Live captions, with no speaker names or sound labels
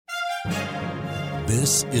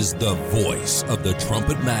This is the voice of the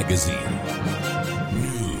Trumpet Magazine.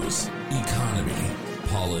 News, economy,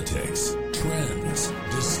 politics, trends,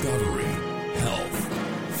 discovery, health,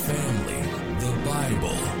 family, the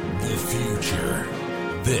Bible, the future.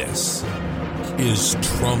 This is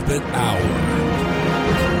Trumpet Hour.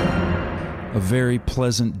 A very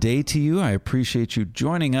pleasant day to you. I appreciate you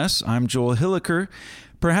joining us. I'm Joel Hilliker.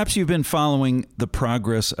 Perhaps you've been following the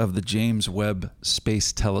progress of the James Webb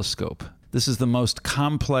Space Telescope. This is the most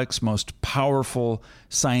complex, most powerful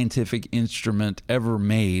scientific instrument ever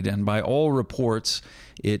made, and by all reports,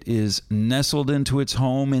 it is nestled into its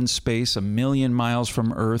home in space 1 million miles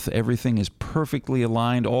from Earth. Everything is perfectly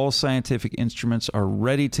aligned. All scientific instruments are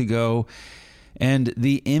ready to go, and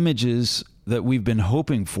the images that we've been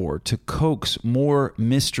hoping for to coax more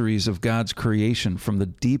mysteries of God's creation from the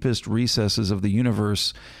deepest recesses of the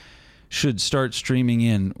universe should start streaming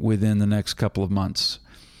in within the next couple of months.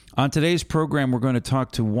 On today's program, we're going to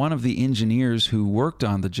talk to one of the engineers who worked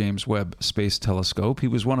on the James Webb Space Telescope. He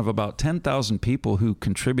was one of about 10,000 people who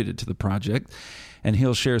contributed to the project, and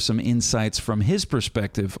he'll share some insights from his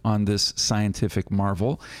perspective on this scientific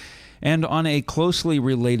marvel. And on a closely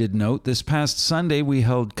related note, this past Sunday we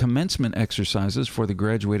held commencement exercises for the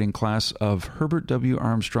graduating class of Herbert W.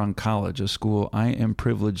 Armstrong College, a school I am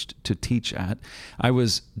privileged to teach at. I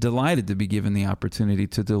was delighted to be given the opportunity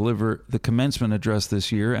to deliver the commencement address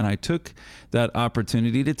this year, and I took that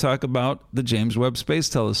opportunity to talk about the James Webb Space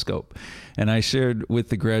Telescope. And I shared with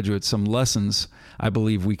the graduates some lessons I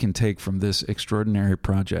believe we can take from this extraordinary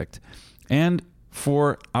project. And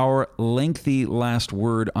for our lengthy last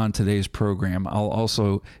word on today's program, I'll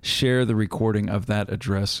also share the recording of that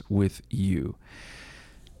address with you.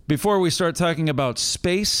 Before we start talking about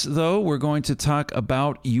space, though, we're going to talk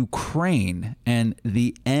about Ukraine and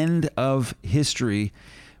the end of history.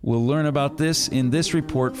 We'll learn about this in this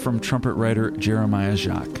report from trumpet writer Jeremiah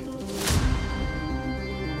Jacques.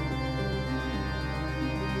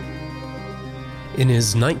 In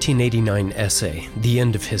his 1989 essay, The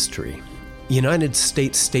End of History, United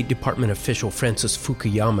States State Department official Francis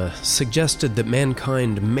Fukuyama suggested that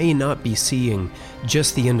mankind may not be seeing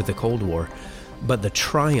just the end of the Cold War, but the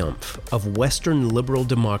triumph of Western liberal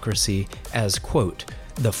democracy as, quote,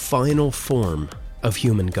 the final form of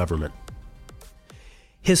human government.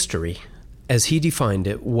 History, as he defined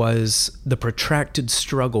it, was the protracted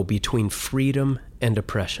struggle between freedom and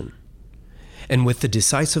oppression. And with the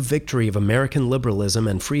decisive victory of American liberalism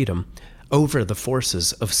and freedom over the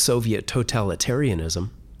forces of Soviet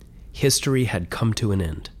totalitarianism, history had come to an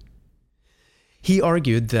end. He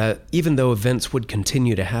argued that even though events would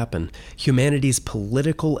continue to happen, humanity's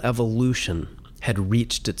political evolution had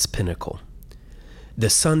reached its pinnacle. The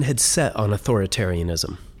sun had set on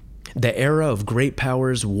authoritarianism. The era of great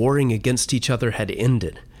powers warring against each other had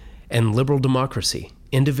ended, and liberal democracy,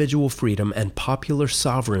 individual freedom, and popular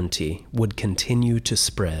sovereignty would continue to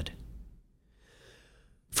spread.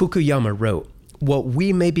 Fukuyama wrote, "What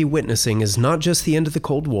we may be witnessing is not just the end of the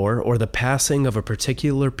Cold War or the passing of a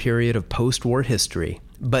particular period of post-war history,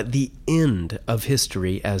 but the end of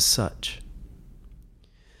history as such."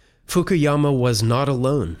 Fukuyama was not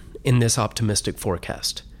alone in this optimistic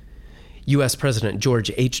forecast. U.S. President George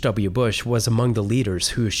H.W. Bush was among the leaders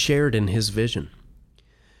who shared in his vision.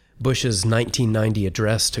 Bush's 1990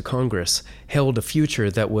 address to Congress held a future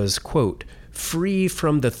that was, quote, free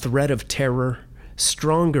from the threat of terror,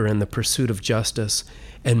 stronger in the pursuit of justice,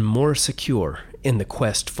 and more secure in the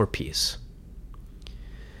quest for peace.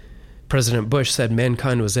 President Bush said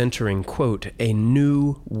mankind was entering, quote, a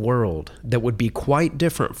new world that would be quite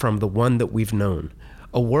different from the one that we've known,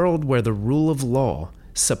 a world where the rule of law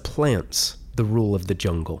supplants the rule of the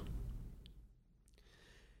jungle.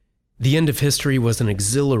 The end of history was an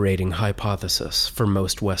exhilarating hypothesis for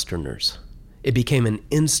most Westerners. It became an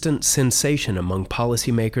instant sensation among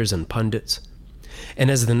policymakers and pundits.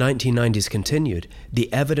 And as the 1990s continued,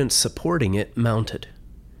 the evidence supporting it mounted.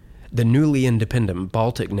 The newly independent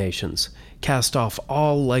Baltic nations cast off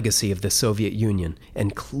all legacy of the Soviet Union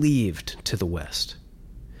and cleaved to the West.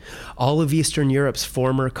 All of Eastern Europe's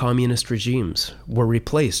former communist regimes were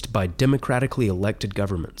replaced by democratically elected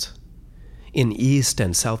governments. In East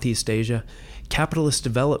and Southeast Asia, capitalist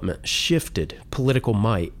development shifted political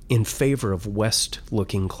might in favor of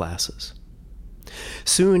West-looking classes.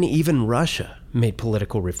 Soon, even Russia made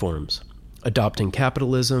political reforms, adopting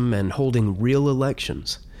capitalism and holding real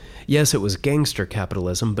elections. Yes, it was gangster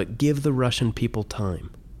capitalism, but give the Russian people time.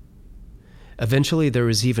 Eventually, there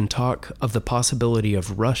was even talk of the possibility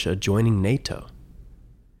of Russia joining NATO.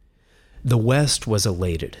 The West was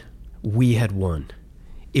elated. We had won.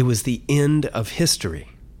 It was the end of history.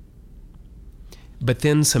 But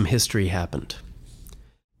then some history happened.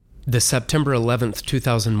 The September 11th,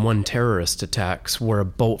 2001 terrorist attacks were a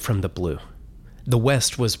bolt from the blue. The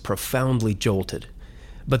West was profoundly jolted,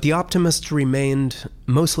 but the optimists remained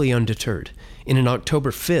mostly undeterred. In an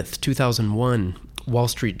October 5th, 2001 Wall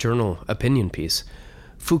Street Journal opinion piece,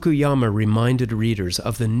 Fukuyama reminded readers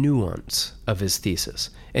of the nuance of his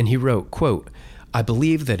thesis, and he wrote, quote, "I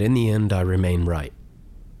believe that in the end I remain right."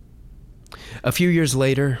 A few years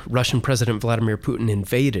later, Russian President Vladimir Putin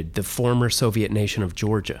invaded the former Soviet nation of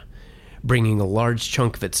Georgia, bringing a large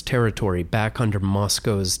chunk of its territory back under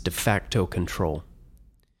Moscow's de facto control.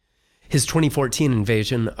 His 2014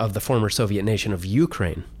 invasion of the former Soviet nation of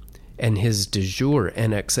Ukraine and his de jure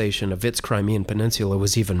annexation of its Crimean Peninsula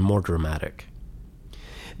was even more dramatic.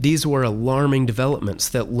 These were alarming developments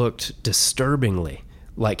that looked disturbingly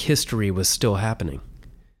like history was still happening.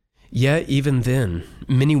 Yet, even then,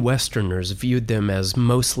 many Westerners viewed them as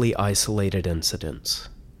mostly isolated incidents.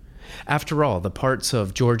 After all, the parts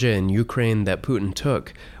of Georgia and Ukraine that Putin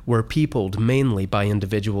took were peopled mainly by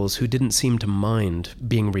individuals who didn't seem to mind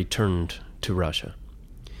being returned to Russia.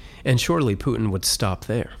 And surely Putin would stop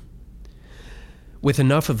there. With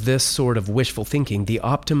enough of this sort of wishful thinking, the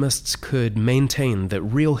optimists could maintain that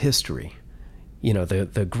real history,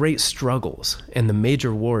 the great struggles and the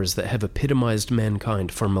major wars that have epitomized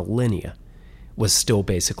mankind for millennia, was still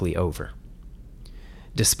basically over.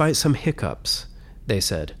 Despite some hiccups, they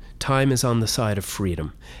said, time is on the side of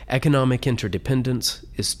freedom. Economic interdependence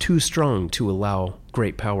is too strong to allow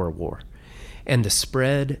great power war, and the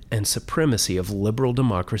spread and supremacy of liberal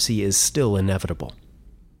democracy is still inevitable.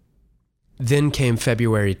 Then came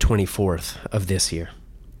February 24th of this year.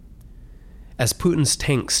 As Putin's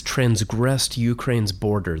tanks transgressed Ukraine's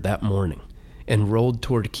border that morning and rolled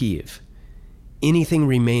toward Kyiv, anything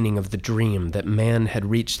remaining of the dream that man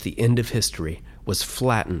had reached the end of history was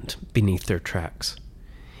flattened beneath their tracks.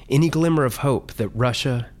 Any glimmer of hope that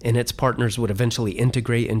Russia and its partners would eventually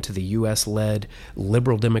integrate into the US-led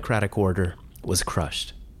liberal democratic order was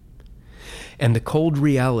crushed. And the cold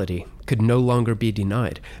reality could no longer be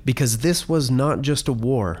denied, because this was not just a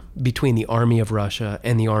war between the army of Russia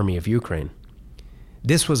and the army of Ukraine.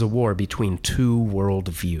 This was a war between two world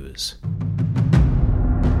views.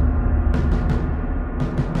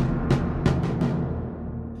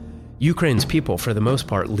 Ukraine's people, for the most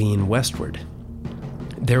part, lean westward.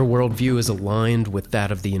 Their worldview is aligned with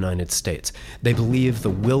that of the United States. They believe the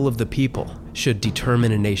will of the people should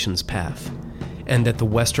determine a nation's path, and that the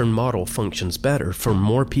Western model functions better for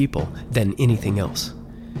more people than anything else.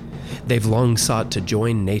 They've long sought to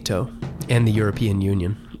join NATO and the European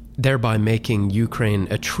Union, thereby making Ukraine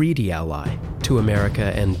a treaty ally to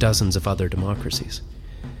America and dozens of other democracies.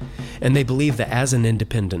 And they believe that as an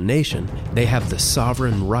independent nation, they have the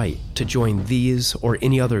sovereign right to join these or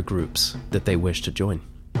any other groups that they wish to join.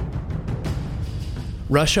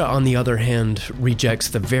 Russia, on the other hand, rejects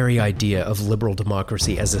the very idea of liberal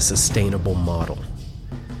democracy as a sustainable model.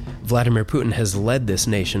 Vladimir Putin has led this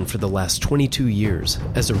nation for the last 22 years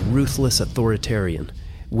as a ruthless authoritarian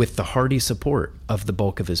with the hearty support of the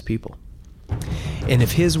bulk of his people. And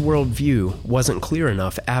if his worldview wasn't clear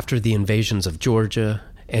enough after the invasions of Georgia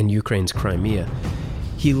and Ukraine's Crimea,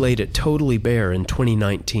 he laid it totally bare in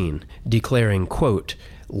 2019, declaring, quote,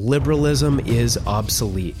 "Liberalism is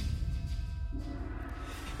obsolete."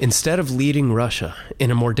 Instead of leading Russia in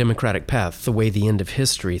a more democratic path the way the end of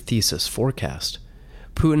history thesis forecast,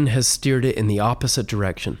 Putin has steered it in the opposite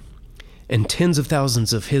direction, and tens of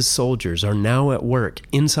thousands of his soldiers are now at work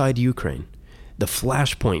inside Ukraine, the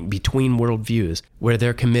flashpoint between worldviews, where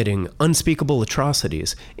they're committing unspeakable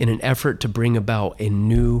atrocities in an effort to bring about a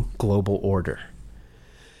new global order.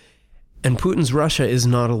 And Putin's Russia is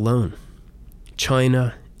not alone.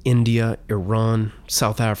 China, India, Iran,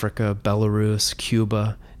 South Africa, Belarus,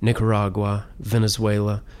 Cuba, Nicaragua,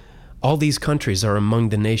 Venezuela, all these countries are among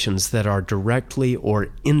the nations that are directly or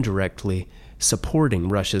indirectly supporting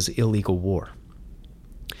Russia's illegal war.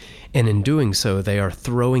 And in doing so, they are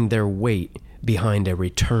throwing their weight behind a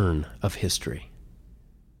return of history.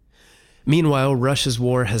 Meanwhile, Russia's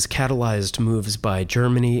war has catalyzed moves by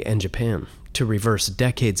Germany and Japan to reverse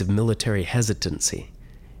decades of military hesitancy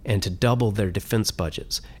and to double their defense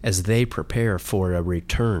budgets as they prepare for a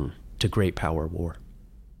return to great power war.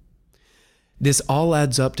 This all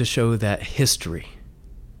adds up to show that history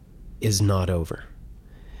is not over.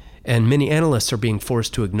 And many analysts are being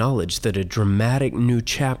forced to acknowledge that a dramatic new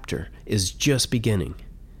chapter is just beginning.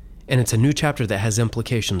 And it's a new chapter that has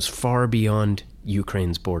implications far beyond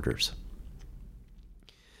Ukraine's borders.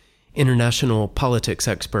 International politics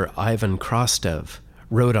expert Ivan Krastev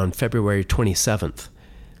wrote on February 27th,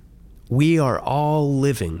 "We are all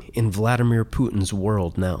living in Vladimir Putin's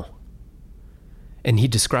world now." And he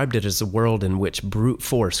described it as a world in which brute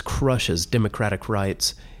force crushes democratic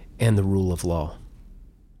rights and the rule of law.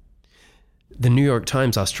 The New York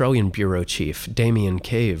Times Australian bureau chief, Damien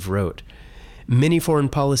Cave, wrote, "Many foreign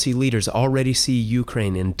policy leaders already see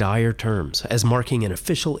Ukraine in dire terms as marking an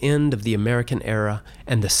official end of the American era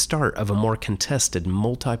and the start of a more contested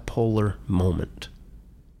multipolar moment."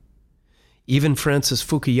 Even Francis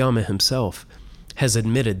Fukuyama himself has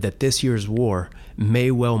admitted that this year's war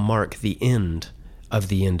may well mark the end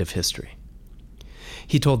of history.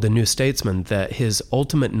 He told the New Statesman that his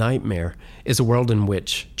ultimate nightmare is a world in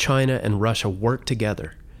which China and Russia work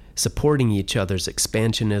together, supporting each other's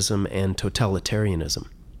expansionism and totalitarianism.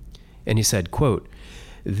 And he said, quote,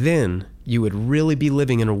 "Then you would really be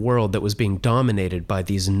living in a world that was being dominated by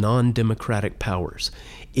these non-democratic powers.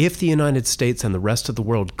 If the United States and the rest of the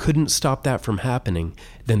world couldn't stop that from happening,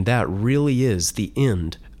 then that really is the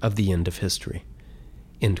end of history."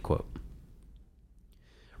 End quote.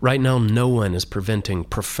 Right now, no one is preventing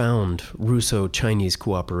profound Russo-Chinese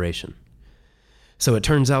cooperation. So it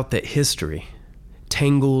turns out that history,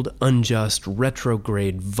 tangled, unjust,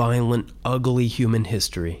 retrograde, violent, ugly human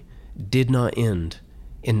history, did not end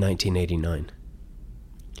in 1989.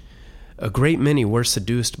 A great many were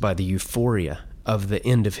seduced by the euphoria of the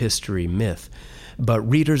end of history myth, but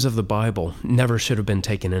readers of the Bible never should have been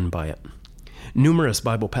taken in by it. Numerous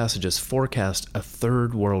Bible passages forecast a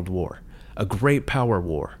third world war, a great power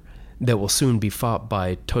war that will soon be fought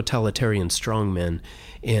by totalitarian strongmen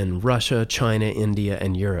in Russia, China, India,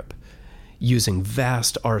 and Europe, using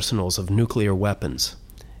vast arsenals of nuclear weapons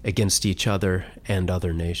against each other and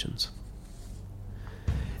other nations.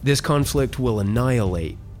 This conflict will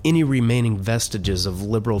annihilate any remaining vestiges of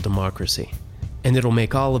liberal democracy, and it'll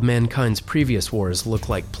make all of mankind's previous wars look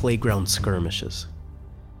like playground skirmishes.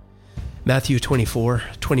 Matthew 24,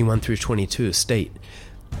 21 through 22 state,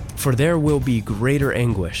 "For there will be greater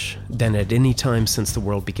anguish than at any time since the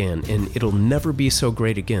world began, and it'll never be so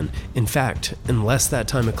great again. In fact, unless that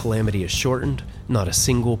time of calamity is shortened, not a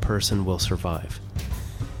single person will survive."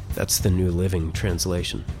 That's the New Living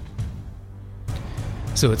Translation.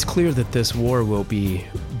 So it's clear that this war will be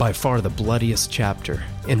by far the bloodiest chapter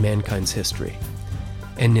in mankind's history.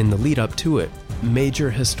 And in the lead up to it,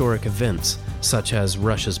 major historic events, such as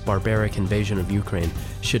Russia's barbaric invasion of Ukraine,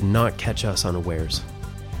 should not catch us unawares.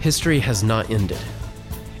 History has not ended,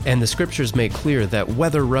 and the scriptures make clear that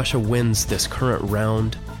whether Russia wins this current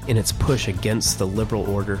round in its push against the liberal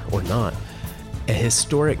order or not, a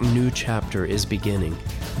historic new chapter is beginning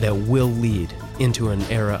that will lead into an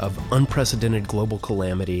era of unprecedented global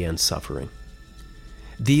calamity and suffering.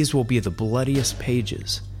 These will be the bloodiest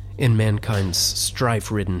pages in mankind's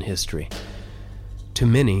strife-ridden history. To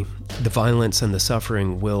many, the violence and the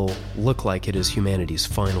suffering will look like it is humanity's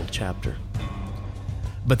final chapter.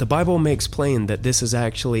 But the Bible makes plain that this is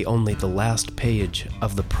actually only the last page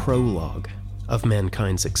of the prologue of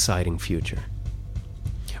mankind's exciting future.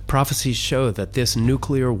 Prophecies show that this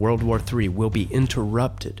nuclear World War III will be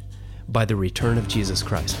interrupted by the return of Jesus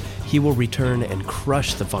Christ. He will return and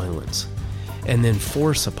crush the violence, and then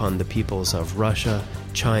force upon the peoples of Russia,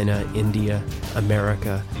 China, India,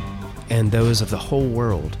 America, and those of the whole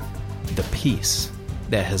world the peace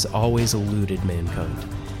that has always eluded mankind.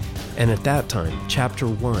 And at that time, chapter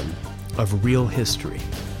 1 of real history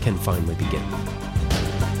can finally begin.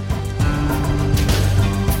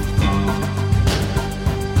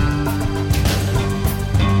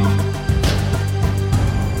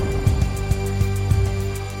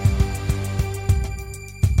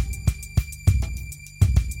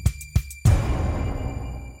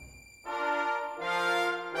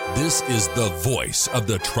 This is the voice of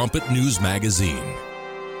the Trumpet News Magazine.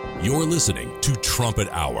 You're listening to Trumpet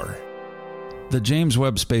Hour. The James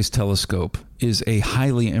Webb Space Telescope is a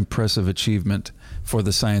highly impressive achievement for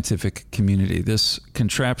the scientific community. This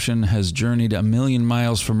contraption has journeyed 1 million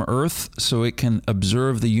miles from Earth so it can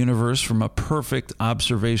observe the universe from a perfect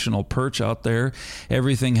observational perch out there.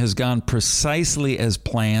 Everything has gone precisely as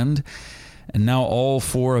planned, and now all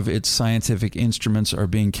 4 of its scientific instruments are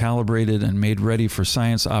being calibrated and made ready for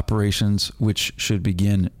science operations, which should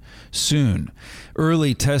begin soon.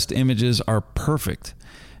 Early test images are perfect,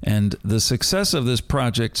 and the success of this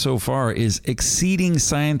project so far is exceeding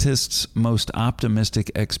scientists' most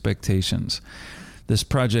optimistic expectations. This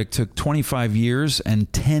project took 25 years and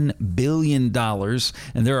 $10 billion,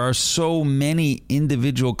 and there are so many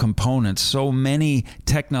individual components, so many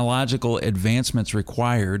technological advancements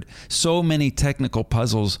required, so many technical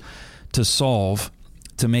puzzles to solve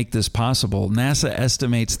to make this possible. NASA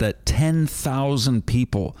estimates that 10,000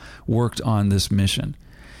 people worked on this mission.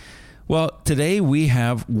 Well, today we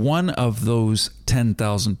have one of those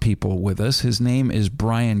 10,000 people with us. His name is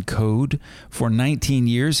Brian Code. For 19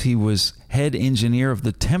 years, he was head engineer of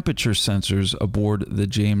the temperature sensors aboard the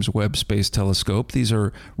James Webb Space Telescope. These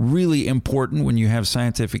are really important when you have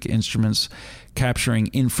scientific instruments capturing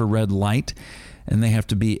infrared light, and they have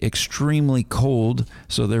to be extremely cold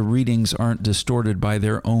so their readings aren't distorted by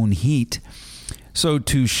their own heat. So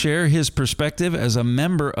to share his perspective as a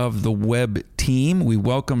member of the Webb team, we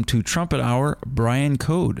welcome to Trumpet Hour, Brian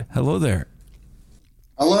Code. Hello there.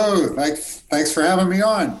 Hello. Thanks for having me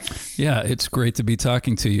on. Yeah, it's great to be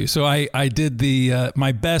talking to you. So I did the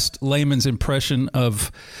my best layman's impression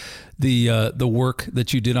of the work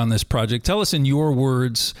that you did on this project. Tell us in your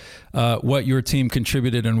words what your team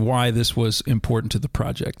contributed and why this was important to the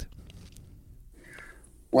project.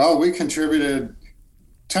 Well, we contributed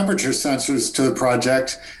temperature sensors to the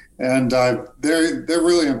project, and they're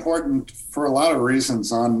really important for a lot of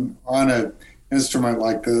reasons on an instrument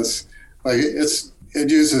like this. Like it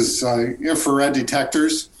uses infrared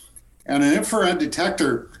detectors, and an infrared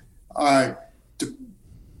detector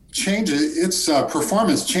changes its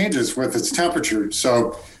performance changes with its temperature.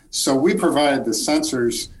 So we provided the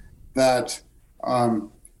sensors that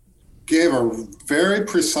gave a very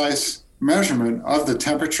precise measurement of the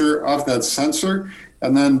temperature of that sensor.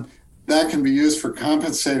 And then that can be used for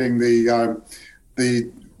compensating the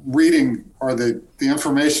reading or the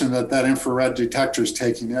information that infrared detector is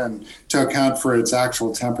taking in to account for its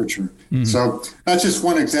actual temperature. Mm-hmm. So that's just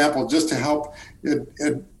one example, just to help.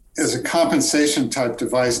 It is a compensation type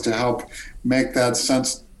device to help make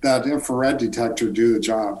that infrared detector do the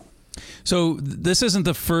job. So this isn't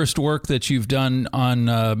the first work that you've done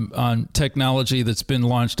on technology that's been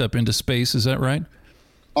launched up into space, is that right?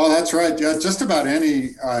 Oh, that's right. Yeah, just about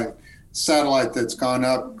any satellite that's gone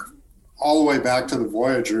up all the way back to the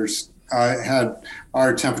Voyagers had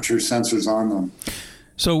our temperature sensors on them.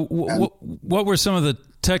 So what were some of the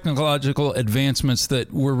technological advancements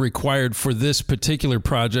that were required for this particular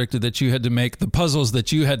project that you had to make, the puzzles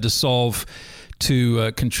that you had to solve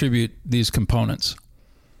to contribute these components?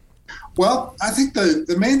 Well, I think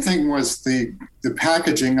the main thing was the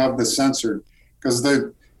packaging of the sensor, because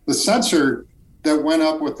the sensor that went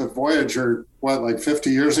up with the Voyager, like 50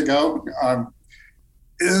 years ago,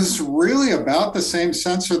 is really about the same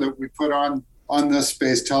sensor that we put on this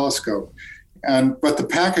space telescope. But the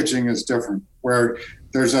packaging is different, where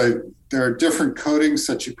there are different coatings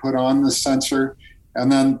that you put on the sensor,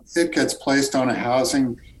 and then it gets placed on a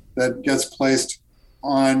housing that gets placed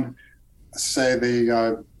on, say,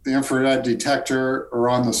 the infrared detector, or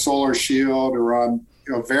on the solar shield, or on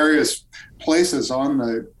various places on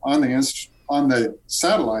the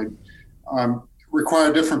satellite,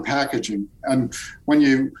 require different packaging. And when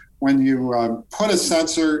you put a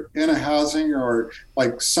sensor in a housing, or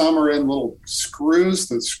like some are in little screws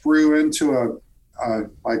that screw into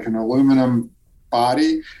like an aluminum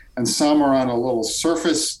body, and some are on a little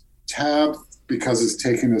surface tab because it's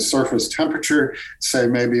taking the surface temperature, say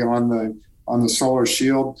maybe on the solar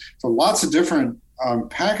shield. So lots of different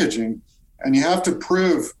packaging, and you have to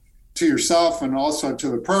prove to yourself and also to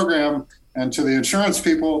the program and to the insurance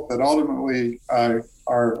people that ultimately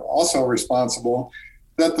are also responsible,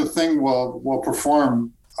 that the thing will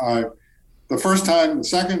perform the first time, the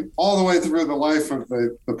second, all the way through the life of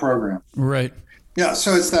the program. Right. Yeah.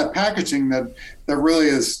 So it's that packaging that really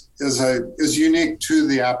is unique to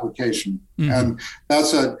the application, mm-hmm.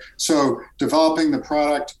 and so developing the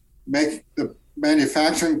product, make the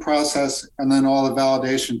manufacturing process, and then all the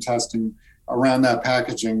validation testing around that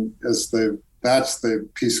packaging that's the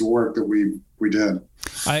piece of work that we did.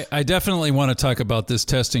 I definitely want to talk about this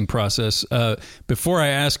testing process. Before I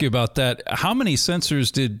ask you about that, how many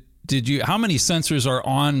sensors how many sensors are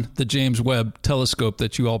on the James Webb Telescope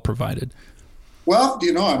that you all provided? Well,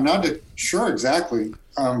 I'm not sure exactly.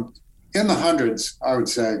 In the hundreds, I would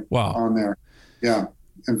say. Wow. On there. Yeah.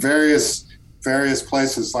 In various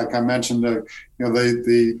places, like I mentioned,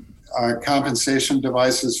 the compensation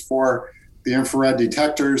devices for the infrared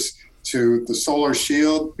detectors, to the solar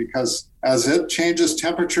shield, because as it changes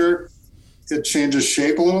temperature, it changes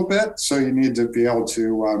shape a little bit. So you need to be able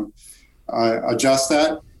to adjust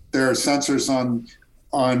that. There are sensors on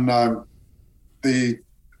the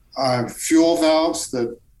fuel valves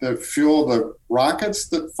that fuel the rockets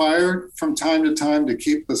that fire from time to time to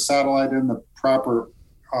keep the satellite in the proper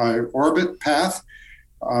orbit path.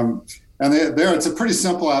 And it's a pretty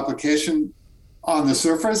simple application on the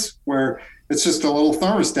surface, where it's just a little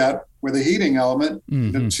thermostat with a heating element,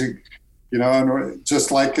 mm-hmm. And just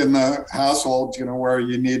like in the household, where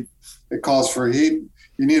it calls for heat,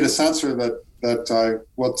 you need a sensor that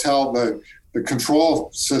will tell the the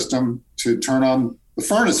control system to turn on the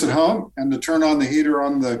furnace at home and to turn on the heater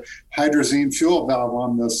on the hydrazine fuel valve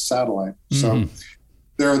on the satellite. So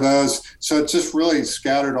there are those. So it's just really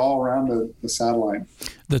scattered all around the satellite.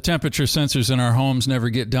 The temperature sensors in our homes never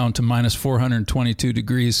get down to minus 422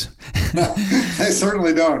 degrees. No, they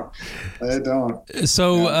certainly don't. They don't.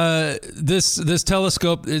 So this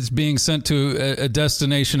telescope is being sent to a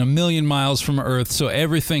destination 1 million miles from Earth, so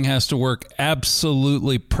everything has to work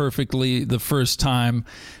absolutely perfectly the first time.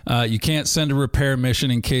 You can't send a repair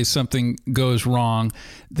mission in case something goes wrong.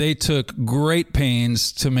 They took great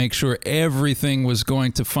pains to make sure everything was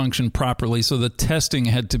going to function properly, so the testing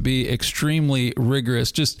had to be extremely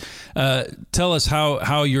rigorous. Just tell us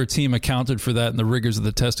how your team accounted for that and the rigors of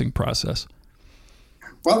the testing process.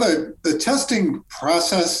 Well, the testing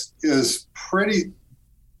process is pretty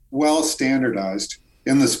well standardized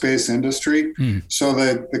in the space industry. So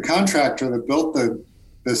the contractor that built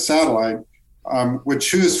the satellite would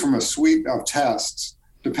choose from a suite of tests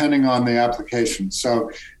depending on the application.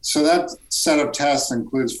 So that set of tests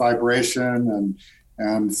includes vibration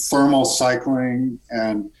and thermal cycling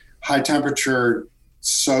and high temperature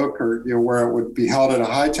soak, or where it would be held at a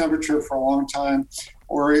high temperature for a long time,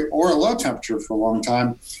 or a low temperature for a long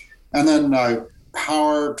time, and then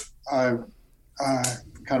power, kind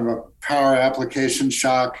of a power application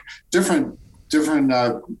shock, different,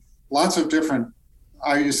 lots of different.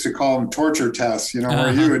 I used to call them torture tests,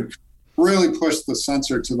 where you would really push the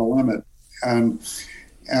sensor to the limit, and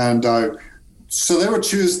so they would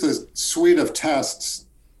choose the suite of tests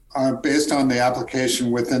based on the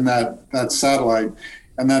application within that satellite.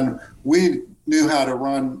 And then we knew how to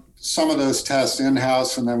run some of those tests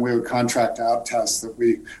in-house, and then we would contract out tests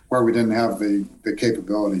where we didn't have the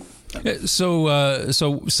capability. So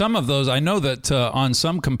some of those, I know that on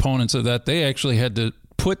some components of that, they actually had to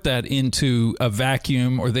put that into a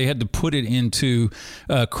vacuum, or they had to put it into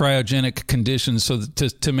cryogenic conditions so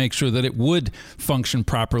that to make sure that it would function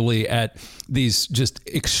properly at these just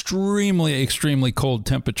extremely, extremely cold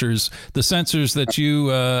temperatures. The sensors that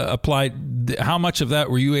you applied, how much of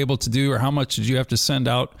that were you able to do, or how much did you have to send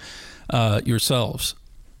out yourselves?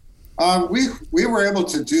 We were able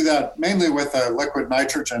to do that mainly with liquid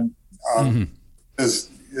nitrogen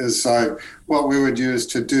is what we would use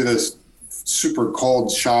to do this super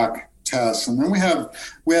cold shock test. And then we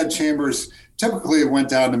had chambers, typically it went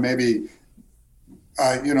down to maybe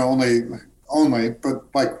only but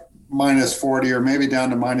like minus 40 or maybe down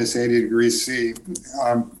to minus 80 degrees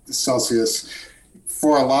Celsius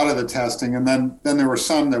for a lot of the testing. And then there were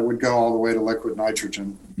some that would go all the way to liquid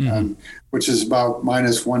nitrogen, and which is about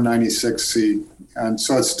minus 196 C. And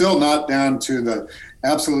so it's still not down to the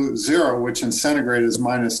absolute zero, which in centigrade is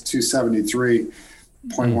minus 273.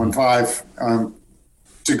 0.15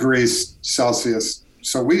 degrees Celsius.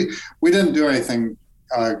 So we didn't do anything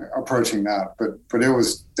approaching that, but it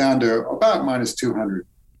was down to about minus 200.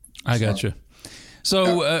 I got you.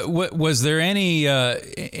 So was there any,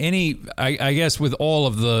 I guess with all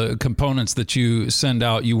of the components that you send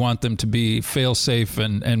out, you want them to be fail-safe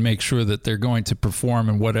and make sure that they're going to perform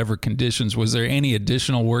in whatever conditions. Was there any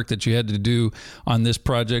additional work that you had to do on this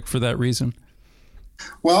project for that reason?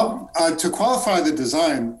 Well, to qualify the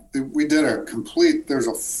design, we did there's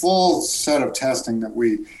a full set of testing that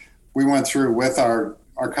we went through with our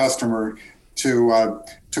customer to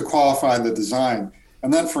qualify the design.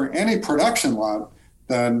 And then for any production lot,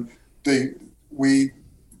 then we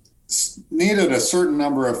needed a certain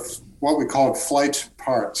number of what we call flight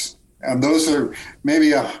parts. And those are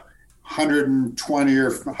maybe 120 or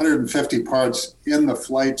 150 parts in the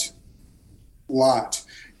flight lot.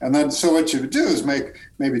 And then, so what you would do is make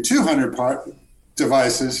maybe 200 part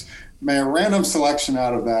devices, make a random selection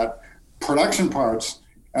out of that, production parts,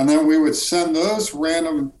 and then we would send those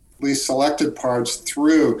randomly selected parts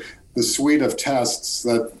through the suite of tests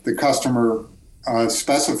that the customer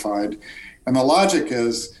specified. And the logic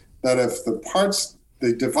is that if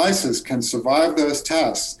the devices can survive those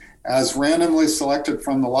tests as randomly selected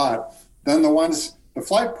from the lot, then the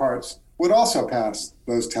flight parts would also pass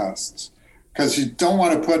those tests. Because you don't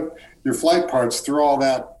want to put your flight parts through all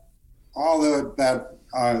the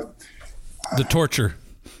torture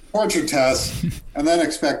tests, and then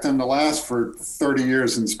expect them to last for 30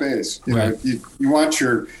 years in space. You want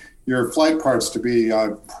your flight parts to be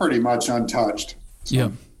pretty much untouched. So.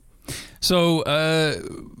 Yeah. So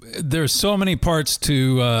there's so many parts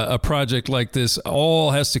to a project like this.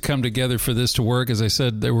 All has to come together for this to work. As I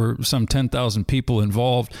said, there were some 10,000 people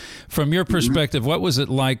involved. From your perspective, what was it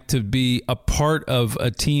like to be a part of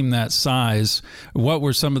a team that size? What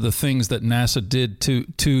were some of the things that NASA did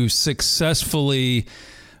to successfully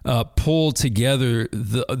pull together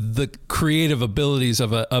the creative abilities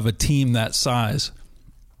of a team that size?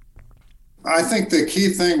 I think the key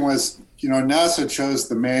thing was, NASA chose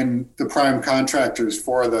the prime contractors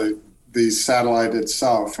for the satellite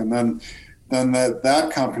itself, and then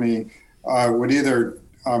that company would either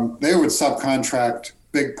they would subcontract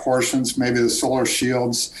big portions, maybe the solar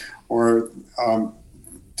shields or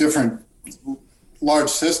different large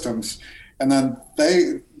systems, and then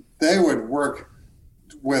they would work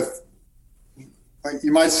with,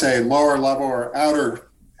 you might say, lower level or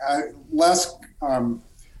less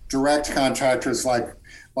direct contractors like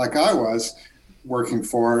I was working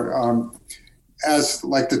for,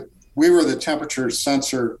 we were the temperature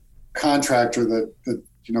sensor contractor that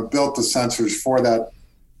built the sensors for that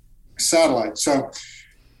satellite. So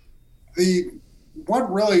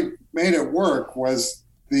what really made it work was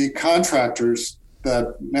the contractors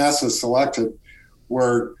that NASA selected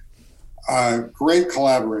were great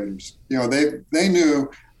collaborators. They knew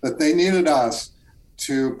that they needed us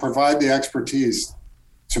to provide the expertise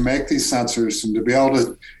to make these sensors and to be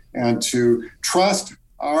able to trust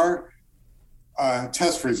our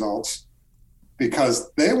test results,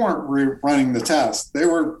 because they weren't running the test. They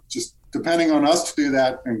were just depending on us to do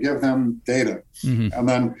that and give them data.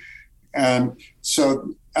 Mm-hmm.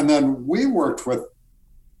 And then we worked with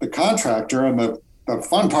the contractor, and the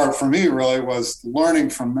fun part for me really was learning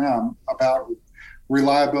from them about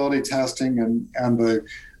reliability testing and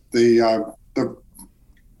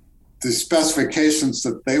the specifications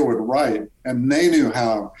that they would write, and they knew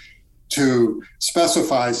how to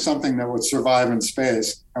specify something that would survive in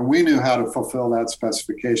space, and we knew how to fulfill that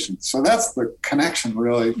specification. So that's the connection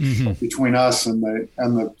really mm-hmm. between us and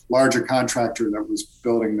the larger contractor that was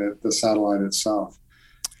building the satellite itself.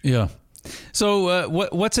 Yeah. So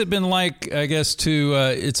what's it been like, I guess,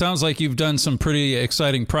 it sounds like you've done some pretty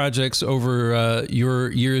exciting projects over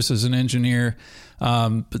your years as an engineer,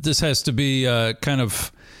 but this has to be kind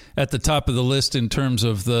of at the top of the list in terms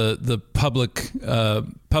of the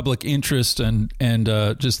public interest and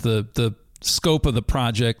just the scope of the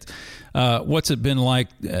project. What's it been like?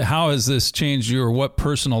 How has this changed you, or what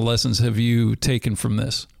personal lessons have you taken from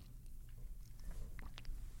this?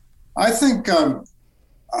 I think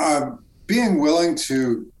being willing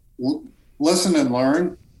to listen and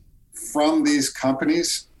learn from these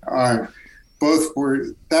companies, both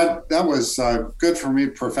were that was good for me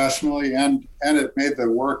professionally, and it made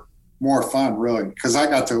the work more fun, really, because I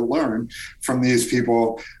got to learn from these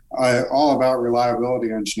people all about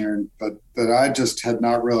reliability engineering, but that I just had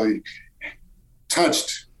not really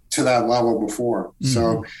touched to that level before.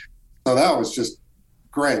 Mm-hmm. So that was just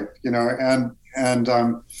great, and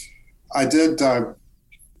I did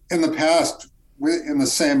in the past in the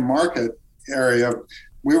same market area.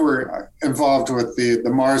 We were involved with the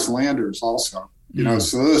Mars landers also,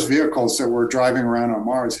 so those vehicles that were driving around on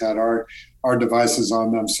Mars had our devices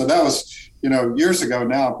on them. So that was, years ago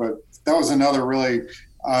now, but that was another really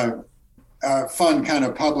fun kind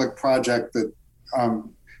of public project that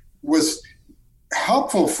was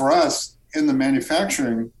helpful for us in the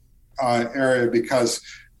manufacturing area, because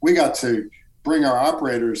we got to bring our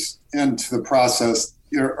operators into the process,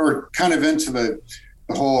 or kind of into the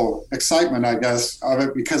whole excitement, I guess, of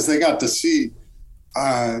it, because they got to see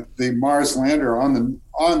the Mars lander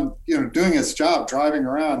doing its job, driving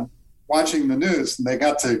around, watching the news, and they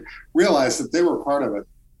got to realize that they were part of it,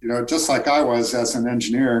 just like I was as an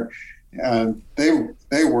engineer, and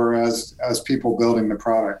they were as people building the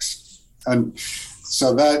products. And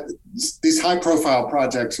so that these high profile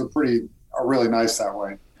projects are really nice that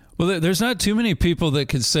way. Well, there's not too many people that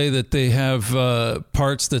could say that they have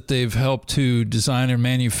parts that they've helped to design and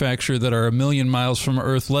manufacture that are 1 million miles from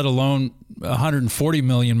Earth, let alone 140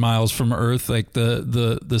 million miles from Earth, like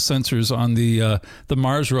the sensors on the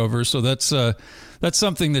Mars rover. So that's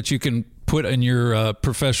something that you can put in your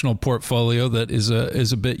professional portfolio that is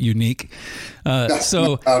a bit unique.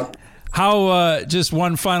 How? Just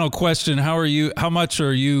one final question: how much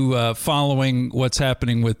are you following what's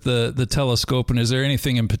happening with the telescope, and is there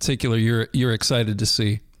anything in particular you're excited to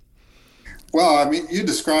see? Well, I mean, you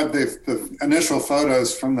described the initial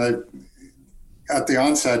photos from at the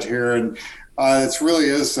onset here, and it really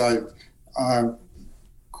is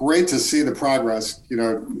great to see the progress,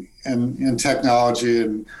 in technology,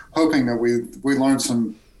 and hoping that we learn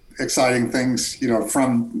some exciting things,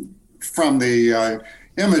 from the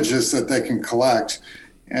images that they can collect.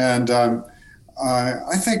 And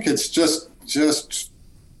I think it's just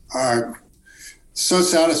so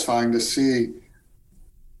satisfying to see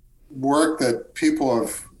work that people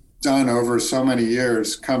have done over so many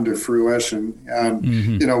years come to fruition. And,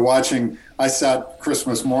 you know, I sat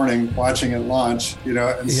Christmas morning watching it launch, you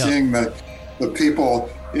know, and seeing the people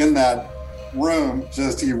in that room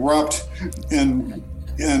just erupt in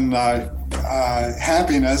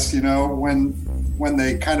happiness, you know, when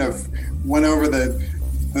they kind of went over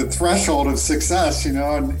the threshold of success, you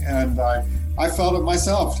know, and I felt it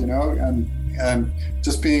myself, you know, and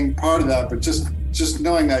just being part of that, but just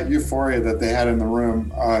knowing that euphoria that they had in the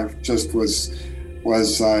room just was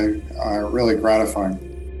really gratifying.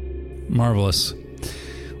 Marvelous.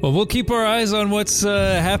 Well, we'll keep our eyes on what's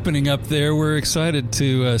happening up there. We're excited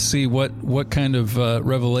to see what kind of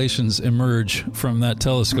revelations emerge from that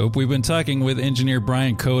telescope. We've been talking with engineer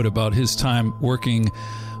Brian Cote about his time working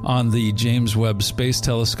on the James Webb Space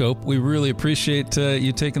Telescope. We really appreciate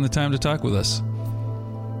you taking the time to talk with us.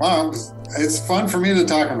 Well, it's fun for me to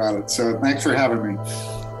talk about it, so thanks for having me.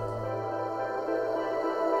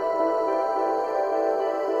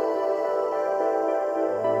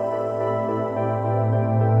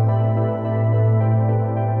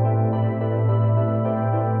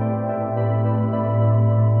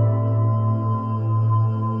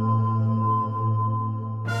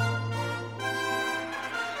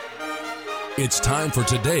 It's time for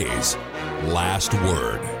today's Last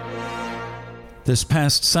Word. This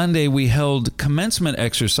past Sunday, we held commencement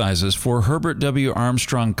exercises for Herbert W.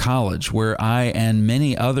 Armstrong College, where I and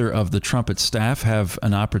many other of the Trumpet staff have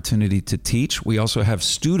an opportunity to teach. We also have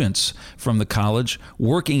students from the college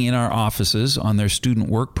working in our offices on their student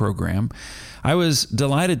work program. I was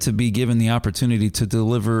delighted to be given the opportunity to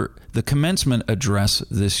deliver the commencement address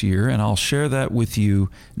this year, and I'll share that with you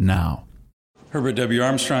now. Herbert W.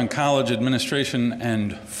 Armstrong College administration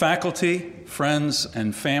and faculty, friends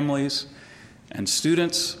and families, and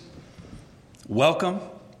students, welcome.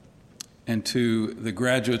 And to the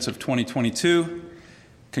graduates of 2022,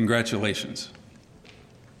 congratulations.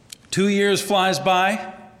 2 years flies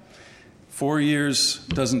by. 4 years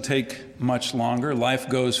doesn't take much longer. Life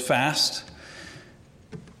goes fast.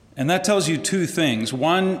 And that tells you two things.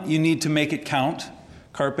 One, you need to make it count.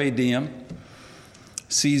 Carpe diem.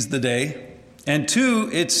 Seize the day. And two,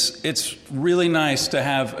 it's really nice to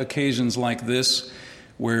have occasions like this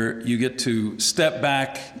where you get to step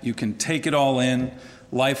back, you can take it all in.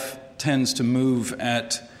 Life tends to move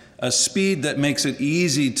at a speed that makes it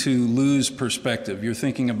easy to lose perspective. You're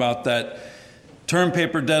thinking about that term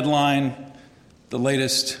paper deadline, the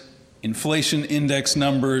latest inflation index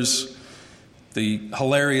numbers, the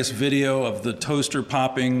hilarious video of the toaster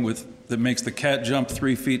popping that makes the cat jump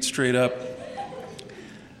 3 feet straight up.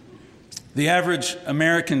 The average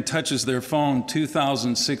American touches their phone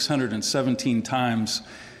 2,617 times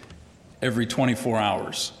every 24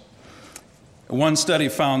 hours. One study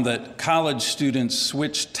found that college students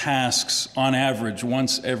switch tasks on average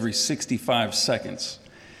once every 65 seconds.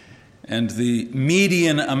 And the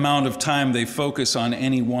median amount of time they focus on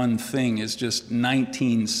any one thing is just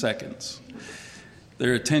 19 seconds.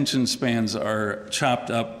 Their attention spans are chopped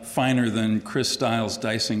up finer than Chris Stiles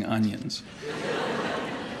dicing onions.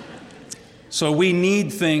 So we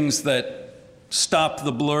need things that stop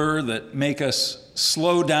the blur, that make us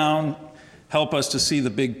slow down, help us to see the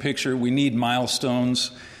big picture. We need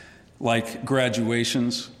milestones like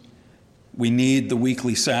graduations. We need the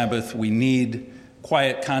weekly Sabbath. We need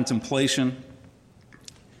quiet contemplation.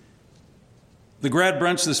 The grad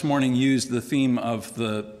brunch this morning used the theme of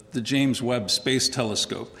the James Webb Space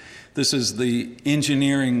Telescope. This is the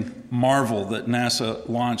engineering marvel that NASA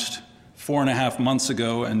launched 4.5 months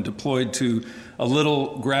ago and deployed to a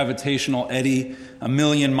little gravitational eddy 1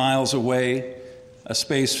 million miles away, a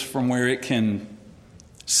space from where it can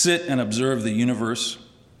sit and observe the universe.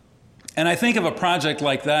 And I think of a project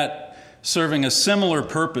like that serving a similar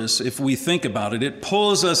purpose if we think about it. It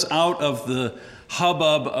pulls us out of the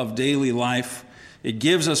hubbub of daily life. It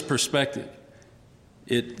gives us perspective.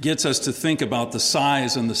 It gets us to think about the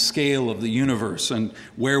size and the scale of the universe and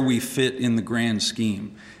where we fit in the grand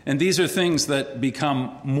scheme. And these are things that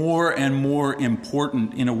become more and more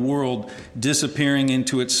important in a world disappearing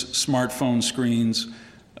into its smartphone screens,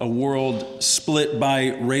 a world split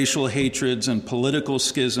by racial hatreds and political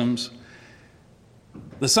schisms.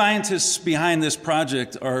 The scientists behind this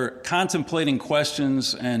project are contemplating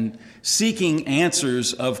questions and seeking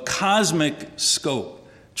answers of cosmic scope,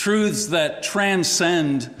 truths that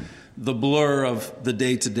transcend the blur of the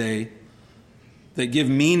day-to-day, that give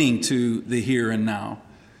meaning to the here and now.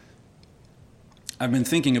 I've been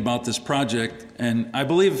thinking about this project, and I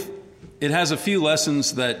believe it has a few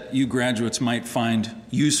lessons that you graduates might find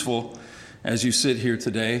useful as you sit here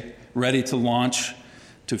today, ready to launch,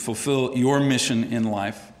 to fulfill your mission in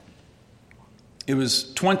life. It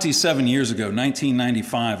was 27 years ago,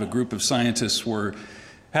 1995, a group of scientists were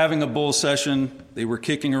having a bull session. They were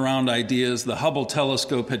kicking around ideas. The Hubble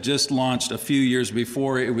telescope had just launched a few years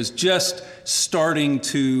before. It was just starting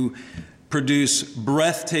to produce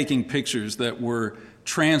breathtaking pictures that were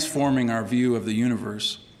transforming our view of the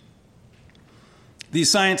universe. These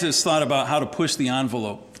scientists thought about how to push the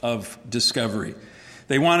envelope of discovery.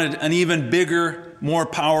 They wanted an even bigger, more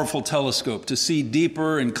powerful telescope to see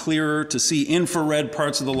deeper and clearer, to see infrared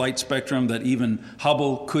parts of the light spectrum that even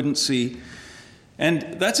Hubble couldn't see.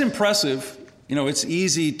 And that's impressive. You know, it's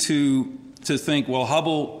easy to think, well,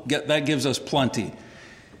 Hubble, that gives us plenty.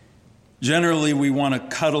 Generally, we want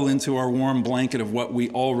to cuddle into our warm blanket of what we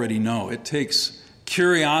already know. It takes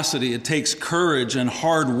curiosity, it takes courage and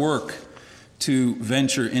hard work to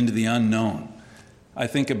venture into the unknown. I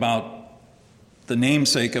think about the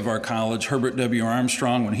namesake of our college, Herbert W.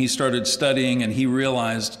 Armstrong, when he started studying and he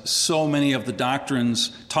realized so many of the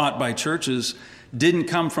doctrines taught by churches didn't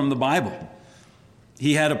come from the Bible.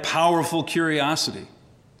 He had a powerful curiosity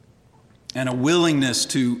and a willingness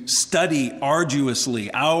to study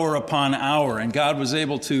arduously, hour upon hour, and God was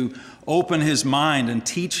able to open his mind and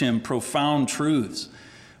teach him profound truths.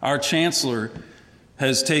 Our chancellor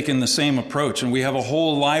has taken the same approach, and we have a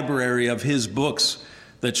whole library of his books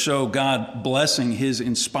that show God blessing his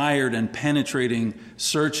inspired and penetrating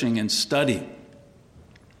searching and study.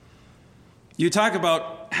 You talk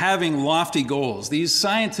about having lofty goals. These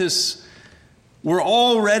scientists were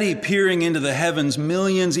already peering into the heavens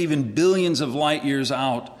millions, even billions of light years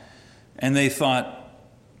out, and they thought,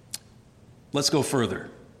 let's go further.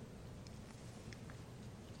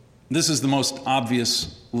 This is the most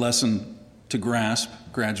obvious lesson to grasp,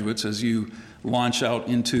 graduates, as you launch out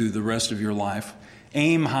into the rest of your life.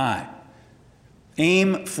 Aim high.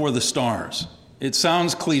 Aim for the stars. It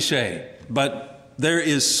sounds cliche, but there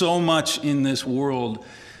is so much in this world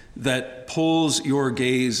that pulls your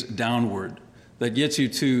gaze downward, that gets you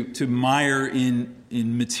to mire in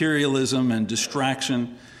materialism and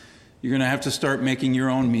distraction. You're going to have to start making your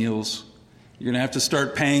own meals. You're going to have to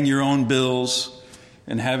start paying your own bills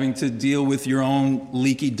and having to deal with your own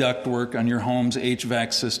leaky ductwork on your home's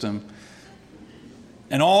HVAC system.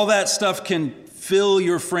 And all that stuff can fill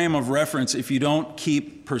your frame of reference if you don't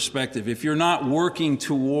keep perspective, if you're not working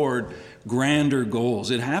toward grander goals.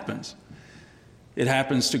 It happens. It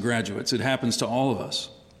happens to graduates. It happens to all of us.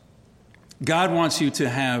 God wants you to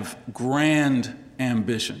have grand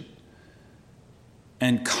ambition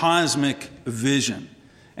and cosmic vision.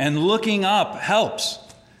 And looking up helps.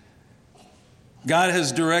 God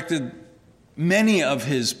has directed many of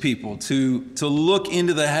his people to look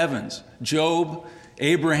into the heavens. Job,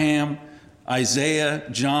 Abraham, Isaiah,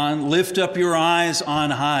 John, lift up your eyes on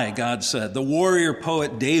high, God said. The warrior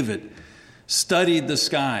poet David studied the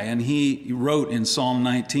sky, and he wrote in Psalm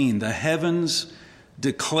 19, the heavens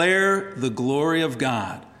declare the glory of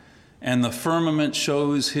God, and the firmament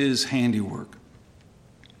shows his handiwork.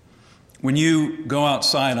 When you go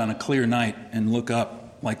outside on a clear night and look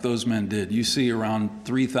up like those men did, you see around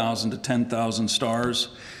 3,000 to 10,000 stars,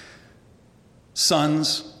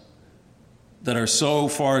 suns that are so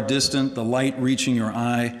far distant, the light reaching your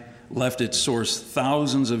eye left its source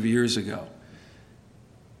thousands of years ago.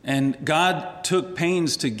 And God took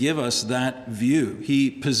pains to give us that view.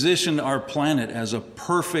 He positioned our planet as a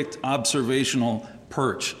perfect observational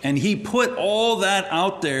perch. And he put all that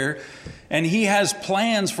out there, and he has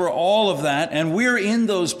plans for all of that, and we're in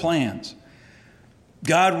those plans.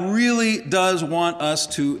 God really does want us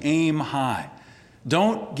to aim high.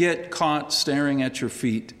 Don't get caught staring at your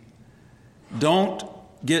feet. Don't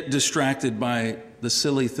get distracted by the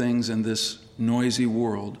silly things in this noisy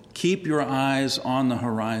world. Keep your eyes on the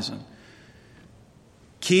horizon.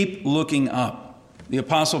 Keep looking up. The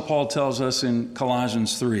Apostle Paul tells us in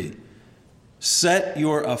Colossians 3, set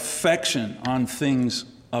your affection on things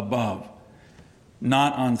above,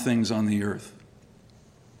 not on things on the earth.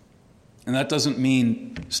 And that doesn't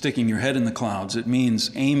mean sticking your head in the clouds. It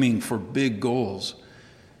means aiming for big goals.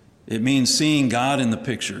 It means seeing God in the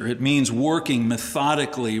picture. It means working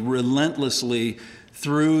methodically, relentlessly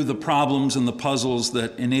through the problems and the puzzles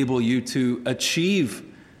that enable you to achieve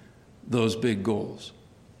those big goals.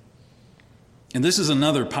 And this is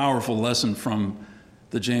another powerful lesson from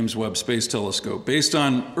the James Webb Space Telescope. Based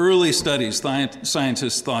on early studies,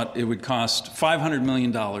 scientists thought it would cost $500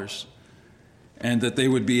 million and that they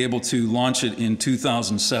would be able to launch it in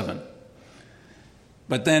 2007.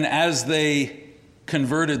 But then as they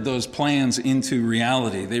converted those plans into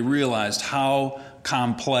reality, they realized how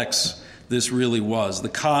complex this really was. The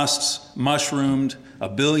costs mushroomed,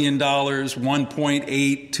 $1 billion,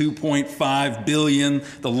 1.8, 2.5 billion.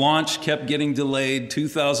 The launch kept getting delayed,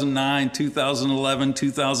 2009, 2011,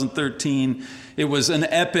 2013. It was an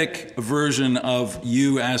epic version of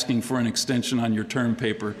you asking for an extension on your term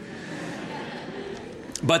paper.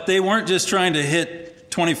 But they weren't just trying to hit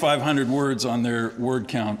 2,500 words on their word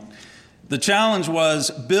count. The challenge was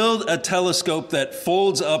build a telescope that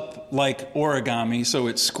folds up like origami so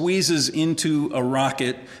it squeezes into a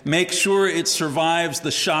rocket, make sure it survives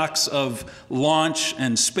the shocks of launch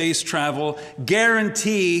and space travel,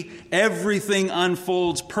 guarantee everything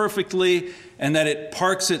unfolds perfectly, and that it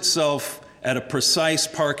parks itself at a precise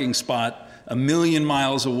parking spot 1 million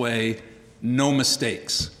miles away, no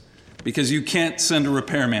mistakes, because you can't send a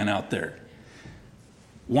repairman out there.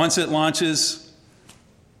 Once it launches,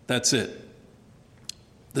 that's it.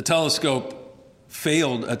 The telescope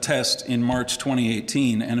failed a test in March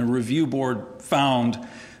 2018, and a review board found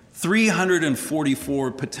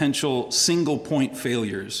 344 potential single-point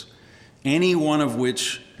failures, any one of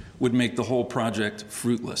which would make the whole project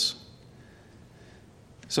fruitless.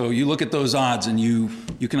 So you look at those odds and you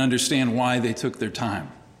can understand why they took their time.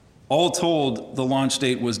 All told, the launch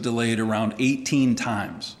date was delayed around 18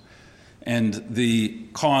 times. And the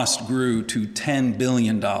cost grew to $10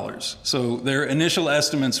 billion. So their initial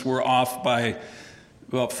estimates were off by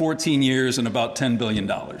about 14 years and about $10 billion.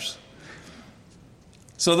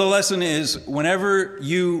 So the lesson is, whenever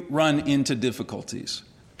you run into difficulties,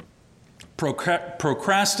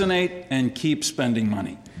 procrastinate and keep spending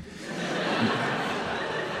money.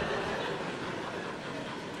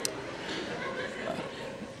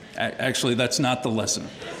 Actually, that's not the lesson.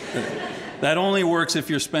 That only works if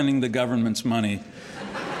you're spending the government's money.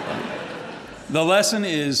 The lesson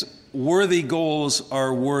is worthy goals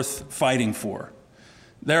are worth fighting for.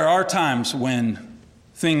 There are times when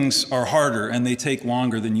things are harder and they take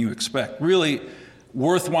longer than you expect. Really,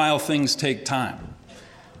 worthwhile things take time.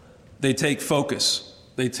 They take focus.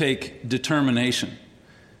 They take determination.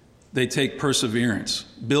 They take perseverance,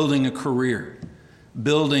 building a career,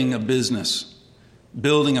 building a business,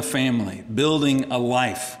 building a family, building a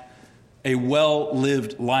life. A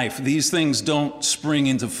well-lived life. These things don't spring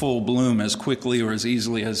into full bloom as quickly or as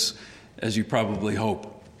easily as you probably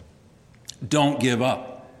hope. Don't give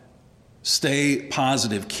up. Stay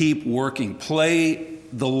positive. Keep working. Play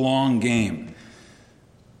the long game.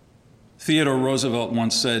 Theodore Roosevelt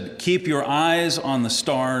once said, "Keep your eyes on the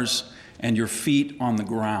stars and your feet on the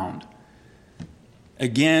ground."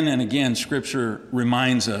 Again and again, Scripture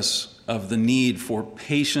reminds us of the need for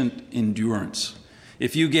patient endurance.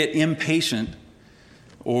 If you get impatient,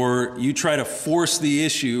 or you try to force the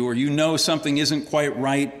issue, or you know something isn't quite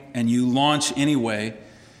right and you launch anyway,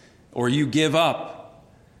 or you give up,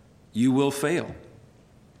 you will fail.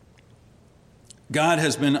 God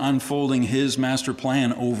has been unfolding his master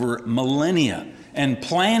plan over millennia and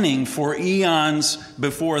planning for eons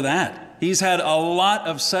before that. He's had a lot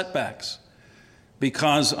of setbacks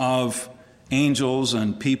because of angels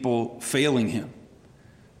and people failing him.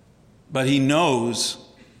 But he knows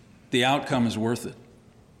the outcome is worth it.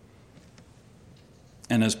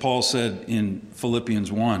 And as Paul said in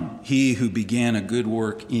Philippians 1, he who began a good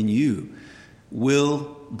work in you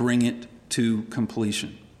will bring it to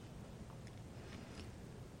completion.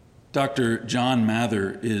 Dr. John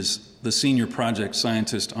Mather is the senior project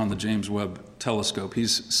scientist on the James Webb Telescope.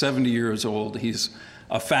 He's 70 years old. He's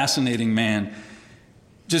a fascinating man.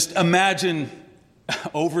 Just imagine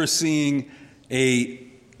overseeing a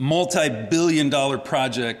multi-billion-dollar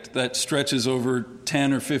project that stretches over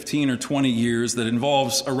 10 or 15 or 20 years that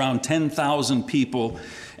involves around 10,000 people.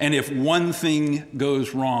 And if one thing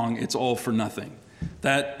goes wrong, it's all for nothing.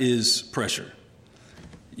 That is pressure.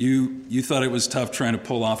 You thought it was tough trying to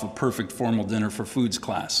pull off a perfect formal dinner for foods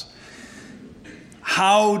class.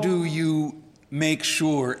 How do you make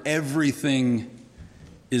sure everything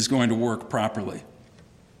is going to work properly?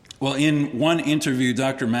 Well, in one interview,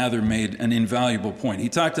 Dr. Mather made an invaluable point. He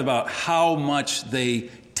talked about how much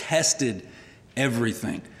they tested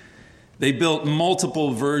everything. They built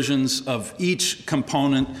multiple versions of each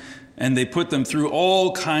component, and they put them through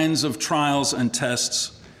all kinds of trials and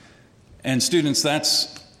tests. And students,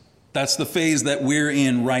 that's the phase that we're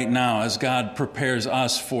in right now as God prepares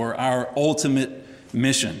us for our ultimate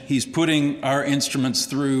mission. He's putting our instruments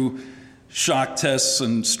through shock tests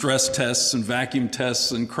and stress tests and vacuum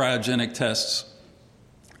tests and cryogenic tests.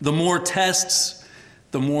 The more tests,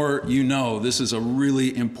 the more you know this is a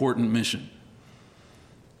really important mission.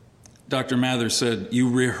 Dr. Mather said, you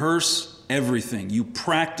rehearse everything. You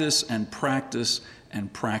practice and practice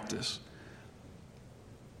and practice.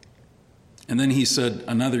 And then he said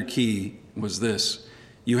another key was this: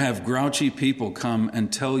 you have grouchy people come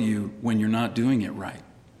and tell you when you're not doing it right.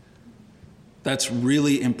 That's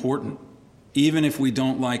really important, even if we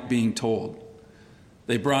don't like being told.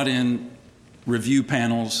 They brought in review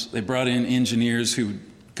panels, they brought in engineers who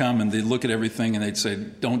come and they'd look at everything and they'd say,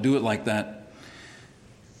 don't do it like that.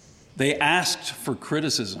 They asked for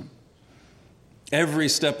criticism every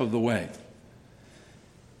step of the way.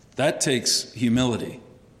 That takes humility.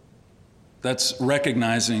 That's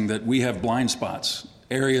recognizing that we have blind spots,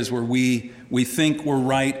 areas where we think we're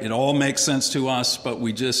right, it all makes sense to us, but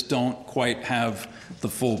we just don't quite have the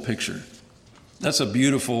full picture. That's a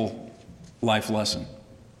beautiful life lesson.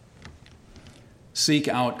 Seek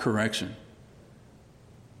out correction.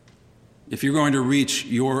 If you're going to reach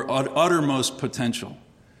your uttermost potential,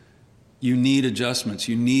 you need adjustments,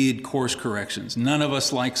 you need course corrections. None of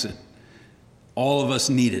us likes it. All of us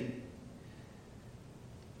need it.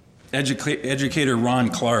 Educator Ron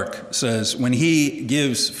Clark says when he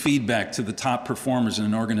gives feedback to the top performers in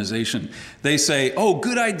an organization, they say, oh,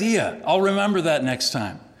 good idea, I'll remember that next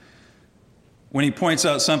time. When he points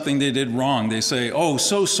out something they did wrong, they say, oh,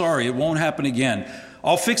 so sorry, it won't happen again.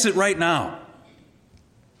 I'll fix it right now.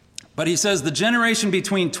 But he says the generation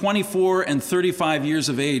between 24 and 35 years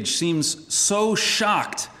of age seems so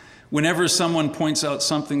shocked whenever someone points out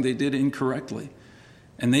something they did incorrectly,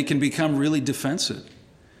 and they can become really defensive.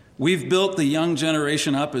 We've built the young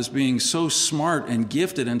generation up as being so smart and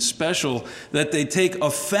gifted and special that they take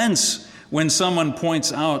offense when someone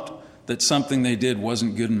points out that something they did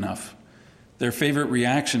wasn't good enough. Their favorite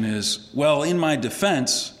reaction is, well, in my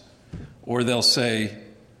defense, or they'll say,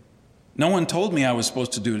 no one told me I was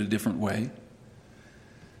supposed to do it a different way.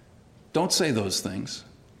 Don't say those things.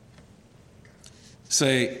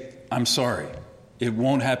 Say, I'm sorry, it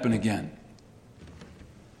won't happen again.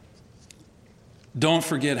 Don't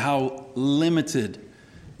forget how limited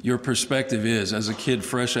your perspective is as a kid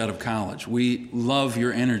fresh out of college. We love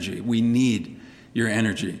your energy. We need your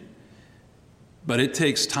energy. But it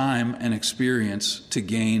takes time and experience to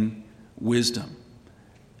gain wisdom.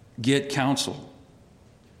 Get counsel.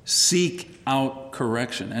 Seek out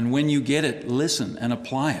correction. And when you get it, listen and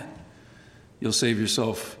apply it. You'll save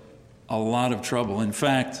yourself a lot of trouble. In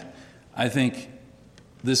fact, I think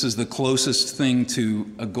this is the closest thing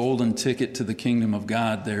to a golden ticket to the kingdom of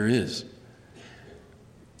God there is.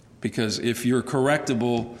 Because if you're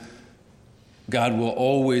correctable, God will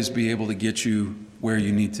always be able to get you where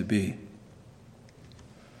you need to be.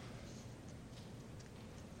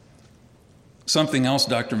 Something else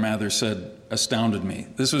Dr. Mather said astounded me.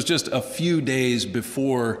 This was just a few days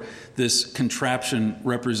before this contraption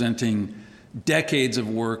representing decades of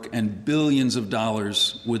work and billions of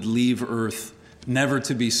dollars would leave Earth, never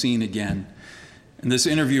to be seen again. And this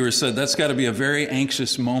interviewer said, that's got to be a very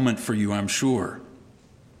anxious moment for you, I'm sure.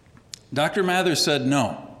 Dr. Mather said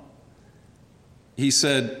no. He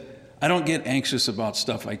said, I don't get anxious about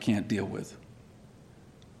stuff I can't deal with.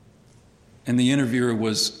 And the interviewer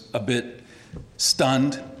was a bit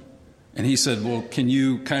stunned, and he said, well, can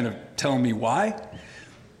you kind of tell me why?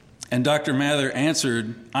 And Dr. Mather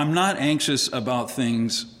answered, I'm not anxious about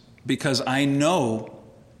things because I know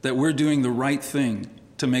that we're doing the right thing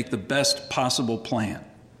to make the best possible plan.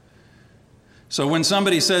 So when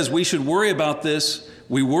somebody says we should worry about this,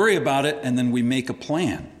 we worry about it and then we make a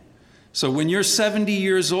plan. So when you're 70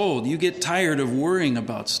 years old, you get tired of worrying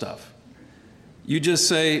about stuff. You just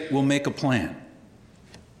say, we'll make a plan.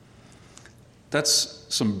 That's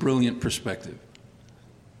some brilliant perspective.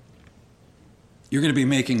 You're going to be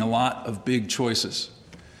making a lot of big choices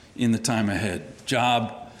in the time ahead.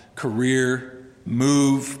 Job, career,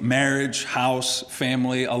 move, marriage, house,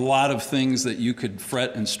 family, a lot of things that you could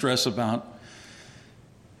fret and stress about.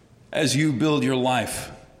 As you build your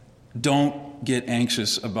life, don't get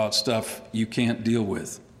anxious about stuff you can't deal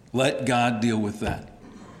with. Let God deal with that.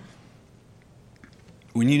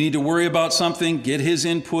 When you need to worry about something, get His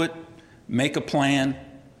input, make a plan,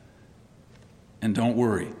 and don't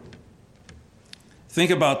worry. Think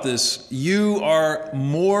about this. You are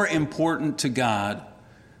more important to God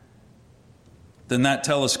than that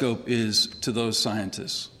telescope is to those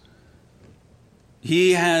scientists.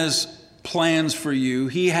 He has plans for you.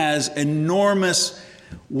 He has enormous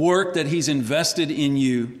work that He's invested in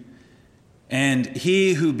you. And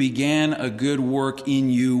He who began a good work in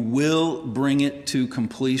you will bring it to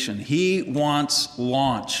completion. He wants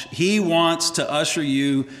launch. He wants to usher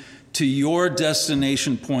you to your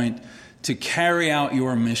destination point to carry out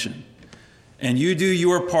your mission. And you do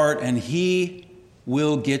your part, and He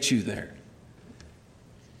will get you there.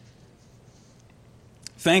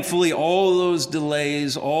 Thankfully, all those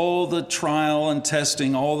delays, all the trial and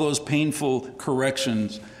testing, all those painful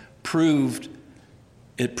corrections produced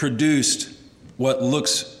what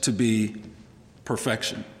looks to be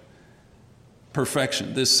perfection.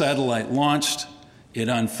 Perfection. This satellite launched, it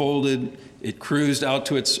unfolded, it cruised out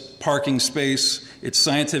to its parking space. Its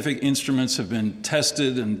scientific instruments have been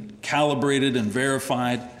tested and calibrated and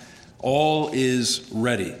verified. All is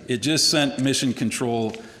ready. It just sent Mission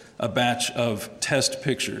Control a batch of test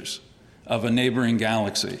pictures of a neighboring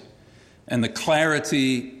galaxy, and the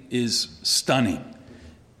clarity is stunning.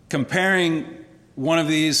 Comparing one of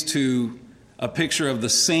these to a picture of the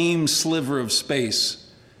same sliver of space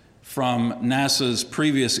from NASA's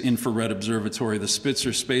previous infrared observatory, the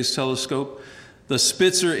Spitzer Space Telescope, the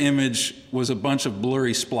Spitzer image was a bunch of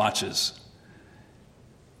blurry splotches.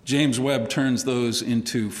 James Webb turns those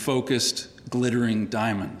into focused, glittering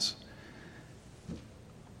diamonds.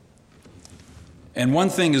 And one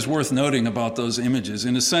thing is worth noting about those images.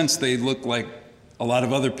 In a sense, they look like a lot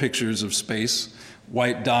of other pictures of space,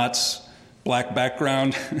 white dots, black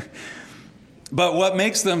background. But what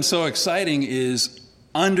makes them so exciting is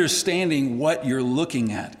understanding what you're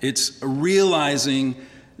looking at. It's realizing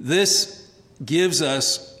this gives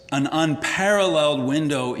us an unparalleled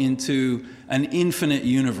window into an infinite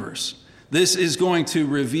universe. This is going to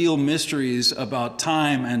reveal mysteries about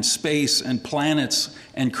time and space and planets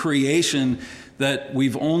and creation that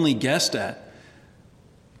we've only guessed at.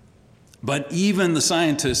 But even the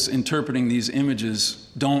scientists interpreting these images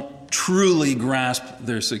don't truly grasp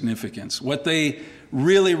their significance. What they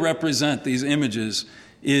really represent, these images,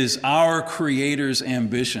 is our Creator's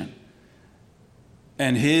ambition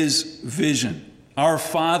and His vision. Our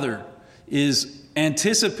Father is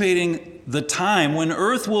anticipating the time when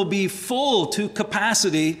Earth will be full to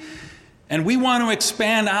capacity, and we want to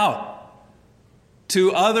expand out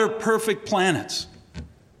to other perfect planets.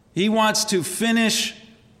 He wants to finish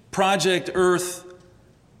Project Earth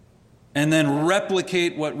and then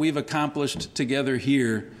replicate what we've accomplished together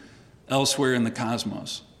here elsewhere in the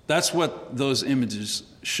cosmos. That's what those images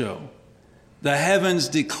show. The heavens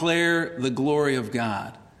declare the glory of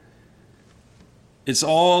God. It's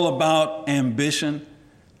all about ambition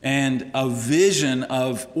and a vision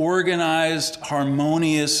of organized,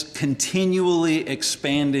 harmonious, continually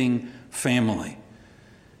expanding family.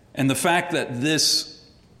 And the fact that this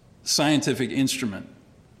scientific instrument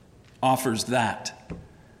offers that,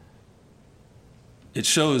 it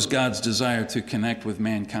shows God's desire to connect with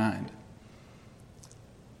mankind.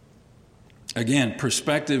 Again,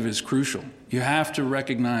 perspective is crucial. You have to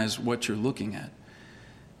recognize what you're looking at.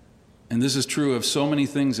 And this is true of so many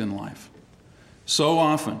things in life. So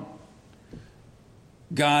often,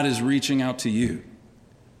 God is reaching out to you.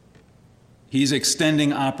 He's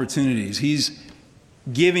extending opportunities. He's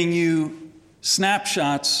giving you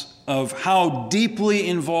snapshots of how deeply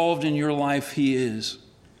involved in your life He is,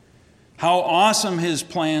 how awesome His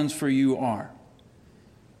plans for you are.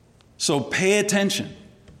 So pay attention.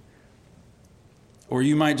 Or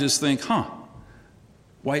you might just think,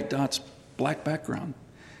 white dots, black background.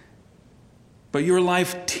 But your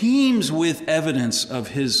life teems with evidence of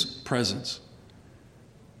His presence,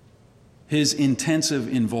 His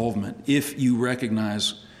intensive involvement, if you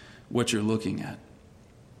recognize what you're looking at.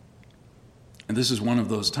 And this is one of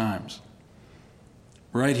those times.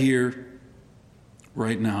 Right here,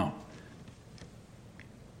 right now.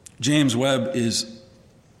 James Webb is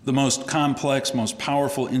the most complex, most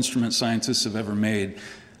powerful instrument scientists have ever made.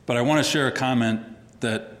 But I want to share a comment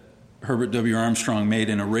that Herbert W. Armstrong made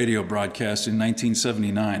in a radio broadcast in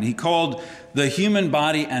 1979. He called the human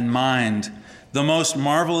body and mind the most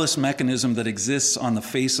marvelous mechanism that exists on the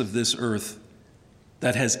face of this earth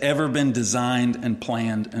that has ever been designed and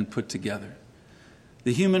planned and put together.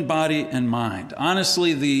 The human body and mind.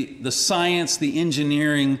 Honestly, the science, the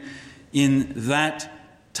engineering in that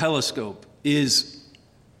telescope is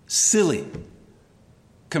silly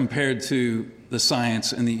compared to the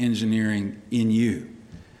science and the engineering in you.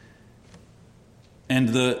 And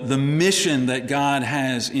the mission that God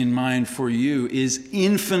has in mind for you is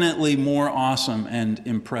infinitely more awesome and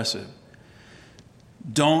impressive.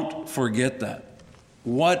 Don't forget that.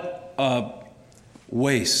 What a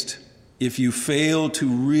waste if you fail to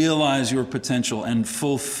realize your potential and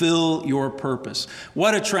fulfill your purpose.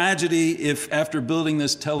 What a tragedy if after building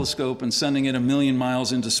this telescope and sending it 1 million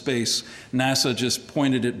miles into space, NASA just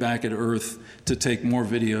pointed it back at Earth to take more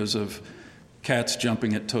videos of cats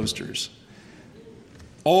jumping at toasters.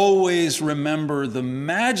 Always remember the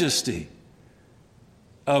majesty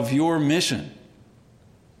of your mission,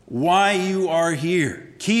 why you are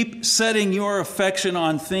here. Keep setting your affection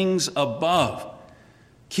on things above.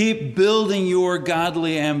 Keep building your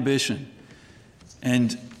godly ambition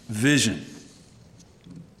and vision.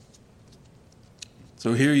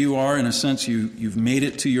 So here you are, in a sense, you've made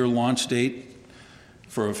it to your launch date.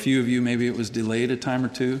 For a few of you, maybe it was delayed a time or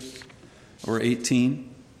two, or 18,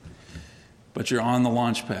 but you're on the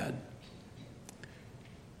launch pad.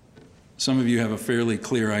 Some of you have a fairly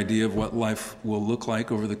clear idea of what life will look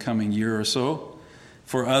like over the coming year or so.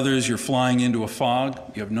 For others, you're flying into a fog.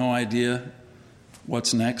 You have no idea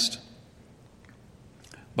what's next.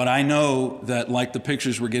 But I know that, like the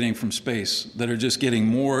pictures we're getting from space, that are just getting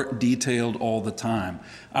more detailed all the time,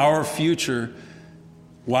 our future,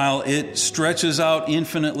 while it stretches out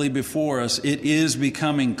infinitely before us, it is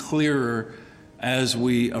becoming clearer as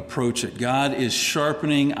we approach it. God is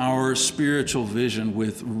sharpening our spiritual vision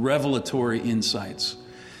with revelatory insights.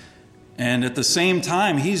 And at the same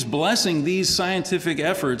time, He's blessing these scientific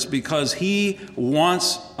efforts because He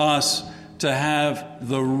wants us to have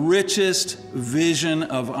the richest vision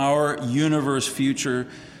of our universe future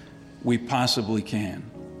we possibly can.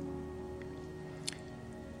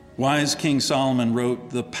 Wise King Solomon wrote,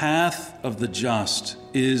 "The path of the just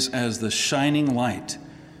is as the shining light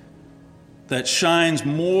that shines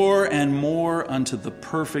more and more unto the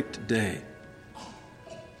perfect day."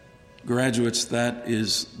 Graduates, that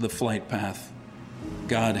is the flight path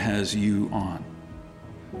God has you on.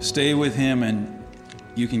 Stay with Him, and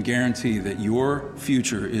you can guarantee that your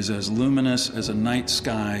future is as luminous as a night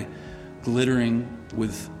sky glittering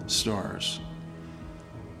with stars.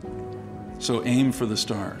 So aim for the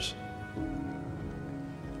stars.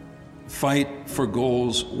 Fight for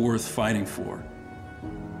goals worth fighting for.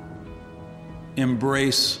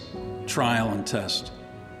 Embrace trial and test.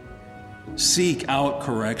 Seek out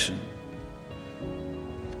correction.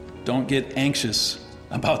 Don't get anxious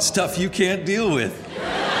about stuff you can't deal with.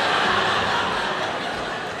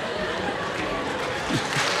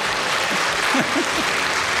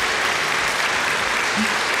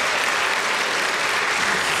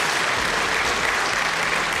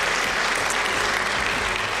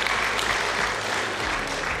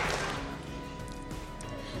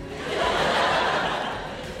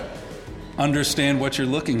 Understand what you're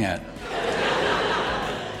looking at.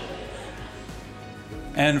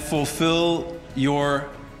 And fulfill your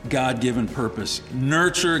God-given purpose.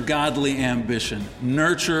 Nurture godly ambition.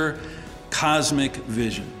 Nurture cosmic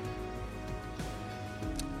vision.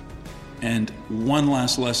 And one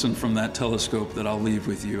last lesson from that telescope that I'll leave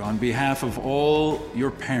with you. On behalf of all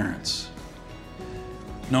your parents,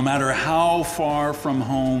 no matter how far from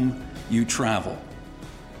home you travel,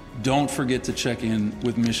 don't forget to check in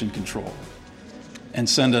with Mission Control and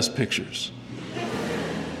send us pictures.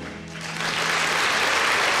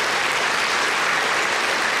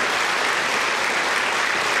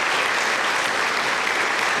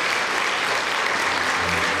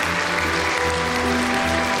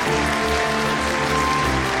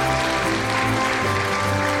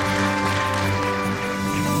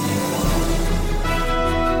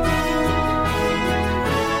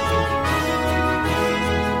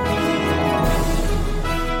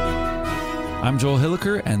 I'm Joel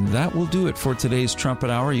Hilliker, and that will do it for today's Trumpet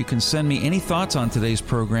Hour. You can send me any thoughts on today's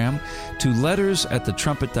program to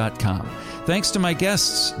letters@thetrumpet.com. Thanks to my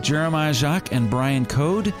guests, Jeremiah Jacques and Brian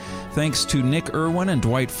Code. Thanks to Nick Irwin and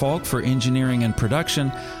Dwight Falk for engineering and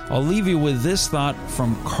production. I'll leave you with this thought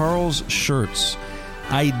from Carl's Shirts.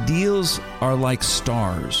 Ideals are like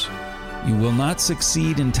stars. You will not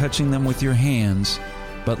succeed in touching them with your hands,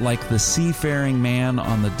 but like the seafaring man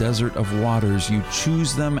on the desert of waters, you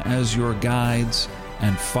choose them as your guides,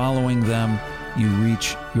 and following them, you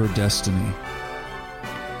reach your destiny.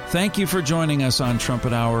 Thank you for joining us on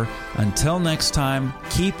Trumpet Hour. Until next time,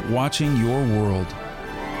 keep watching your world.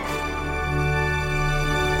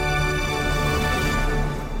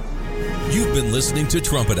 You've been listening to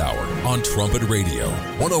Trumpet Hour on Trumpet Radio,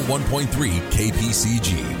 101.3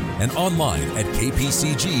 KPCG, and online at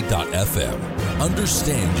kpcg.fm.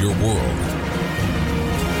 Understand your world.